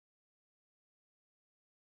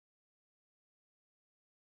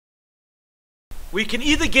we can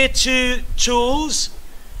either get to tools,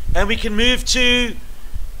 and we can move to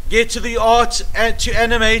get to the art and to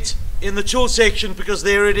animate in the tool section, because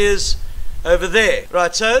there it is over there.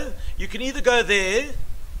 Right, so you can either go there,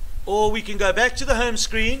 or we can go back to the home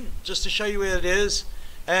screen just to show you where it is,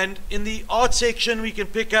 and in the art section we can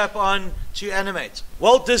pick up on to animate.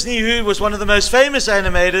 Walt Disney, who was one of the most famous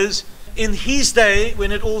animators in his day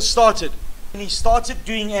when it all started, when he started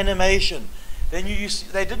doing animation, then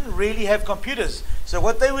they didn't really have computers. So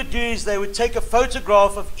what they would do is they would take a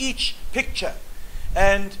photograph of each picture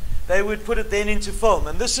and they would put it then into film.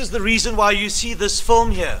 And this is the reason why you see this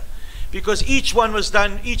film here, because each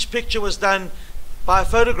picture was done by a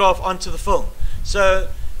photograph onto the film. So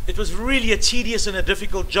it was really a tedious and a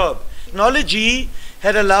difficult job. Technology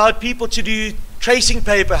had allowed people to do tracing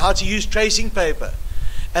paper, how to use tracing paper.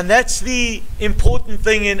 And that's the important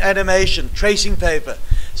thing in animation, tracing paper.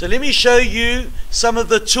 So let me show you some of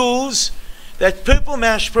the tools that Purple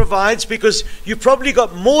Mash provides, because you've probably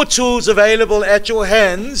got more tools available at your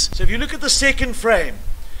hands. So if you look at the second frame,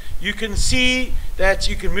 you can see that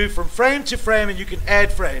you can move from frame to frame and you can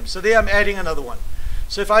add frames. So there I'm adding another one.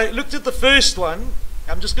 So if I looked at the first one,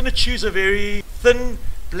 I'm just going to choose a very thin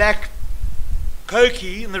black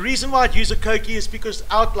Koki, and the reason why I'd use a Koki is because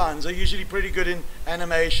outlines are usually pretty good in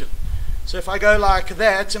animation. So if I go like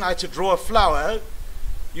that and I had to draw a flower,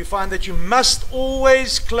 you find that you must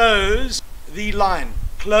always close the line.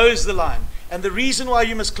 Close the line. And the reason why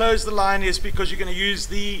you must close the line is because you're going to use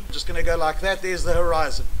I'm just going to go like that, there's the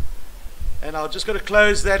horizon. And I'll just got to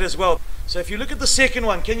close that as well. So if you look at the second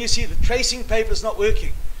one, can you see the tracing paper is not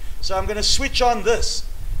working? So I'm going to switch on this,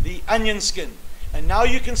 the onion skin. And now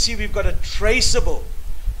you can see we've got a traceable.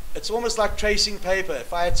 It's almost like tracing paper.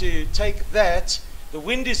 If I had to take that, the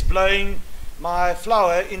wind is blowing my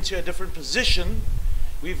flower into a different position.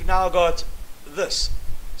 We've now got this.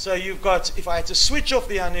 So you've got, if I had to switch off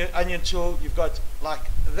the onion tool, you've got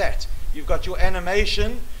like that. You've got your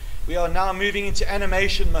animation. We are now moving into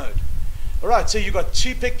animation mode. All right, so you've got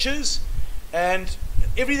two pictures and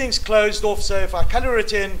everything's closed off. So if I color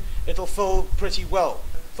it in, it'll fill pretty well.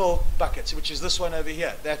 Fill buckets, which is this one over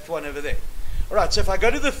here, that one over there. All right, so if I go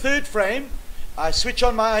to the third frame, I switch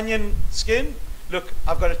on my onion skin. Look,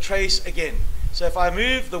 I've got a trace again. So if I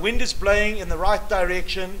move, the wind is blowing in the right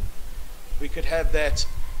direction. We could have that.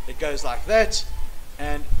 It goes like that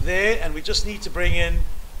and there, and we just need to bring in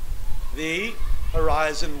the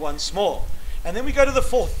horizon once more. And then we go to the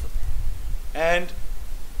fourth, and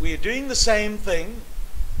we are doing the same thing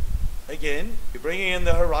again. You're bringing in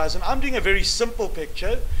the horizon. I'm doing a very simple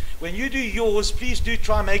picture. When you do yours, please do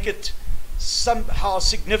try and make it somehow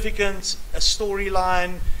significant, a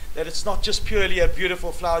storyline, that it's not just purely a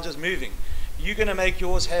beautiful flower just moving. You're going to make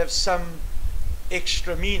yours have some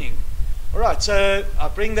extra meaning. All right, so I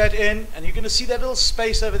bring that in, and you're going to see that little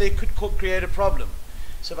space over there could create a problem.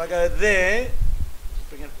 So if I go there,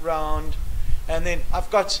 bring it round, and then I've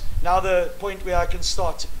got now the point where I can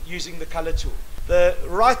start using the color tool. The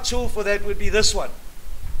right tool for that would be this one,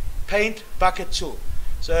 paint bucket tool.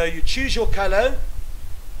 So you choose your color.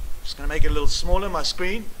 I'm just going to make it a little smaller, my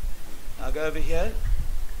screen. I'll go over here.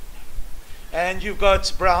 And you've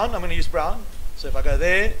got brown. I'm going to use brown. So if I go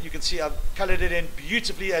there, you can see I've colored it in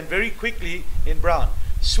beautifully and very quickly in brown.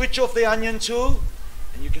 Switch off the onion tool,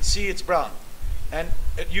 and you can see it's brown. And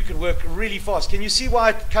you can work really fast. Can you see why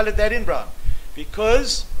I colored that in brown?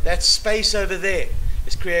 Because that space over there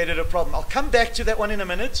has created a problem. I'll come back to that one in a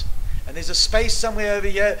minute. And there's a space somewhere over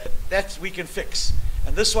here that we can fix.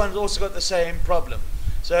 And this one's also got the same problem.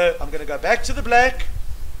 So I'm going to go back to the black.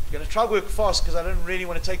 I'm going to try to work fast because I don't really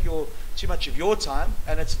want to take too much of your time.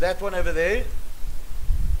 And it's that one over there.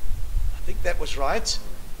 I think that was right.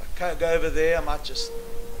 If I can't go over there, I might just...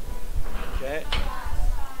 Okay.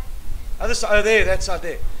 Other side, oh there, that side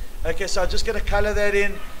there. Okay, so I'm just going to color that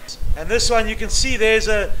in. And this one, you can see there's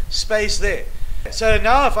a space there. So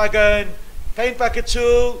now if I go and paint bucket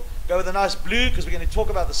tool, go with a nice blue because we're going to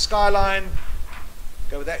talk about the skyline.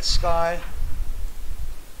 Go with that sky.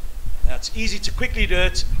 Now it's easy to quickly do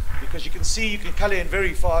it because you can see you can color in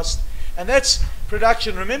very fast. And that's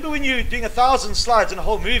production. Remember when you're doing 1,000 slides in a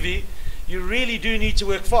whole movie, you really do need to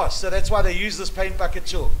work fast. So that's why they use this paint bucket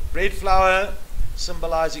tool. Red flower,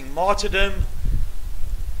 symbolizing martyrdom.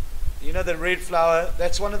 You know the red flower,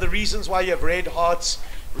 that's one of the reasons why you have red hearts.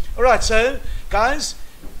 All right, so guys,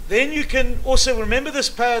 then you can also remember this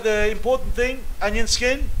the important thing, onion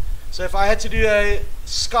skin. So if I had to do a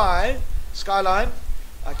skyline,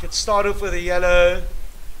 I could start off with a yellow,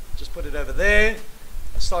 just put it over there.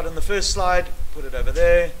 I start on the first slide, put it over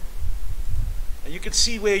there. And you can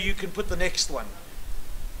see where you can put the next one.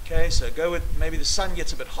 Okay, so go with maybe the sun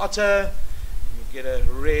gets a bit hotter. You get a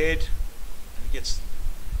red, and it gets,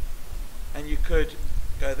 and you could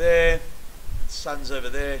go there, the sun's over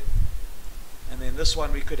there, and then this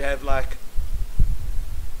one we could have like,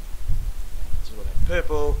 so we'll have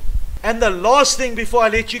purple. And the last thing before I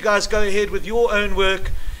let you guys go ahead with your own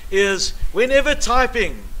work is, whenever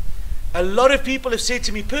typing, a lot of people have said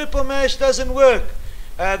to me, purple mesh doesn't work.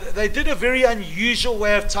 They did a very unusual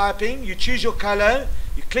way of typing. You choose your color,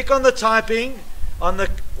 you click on the typing, on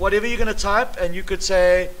the whatever you're going to type, and you could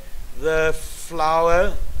say the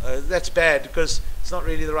flower. That's bad because it's not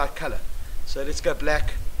really the right color. So let's go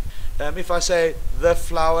black. If I say the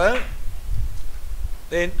flower,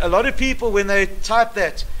 then a lot of people, when they type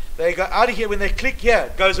that, they go out of here. When they click here,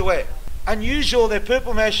 it goes away. Unusual, that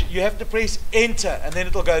purple mesh, you have to press enter and then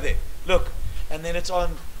it'll go there. Look, and then it's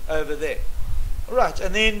on over there. Right,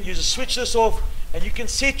 and then you just switch this off, and you can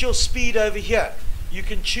set your speed over here. You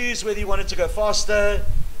can choose whether you want it to go faster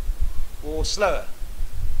or slower.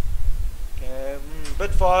 Okay, a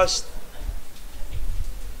bit fast.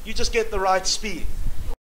 You just get the right speed.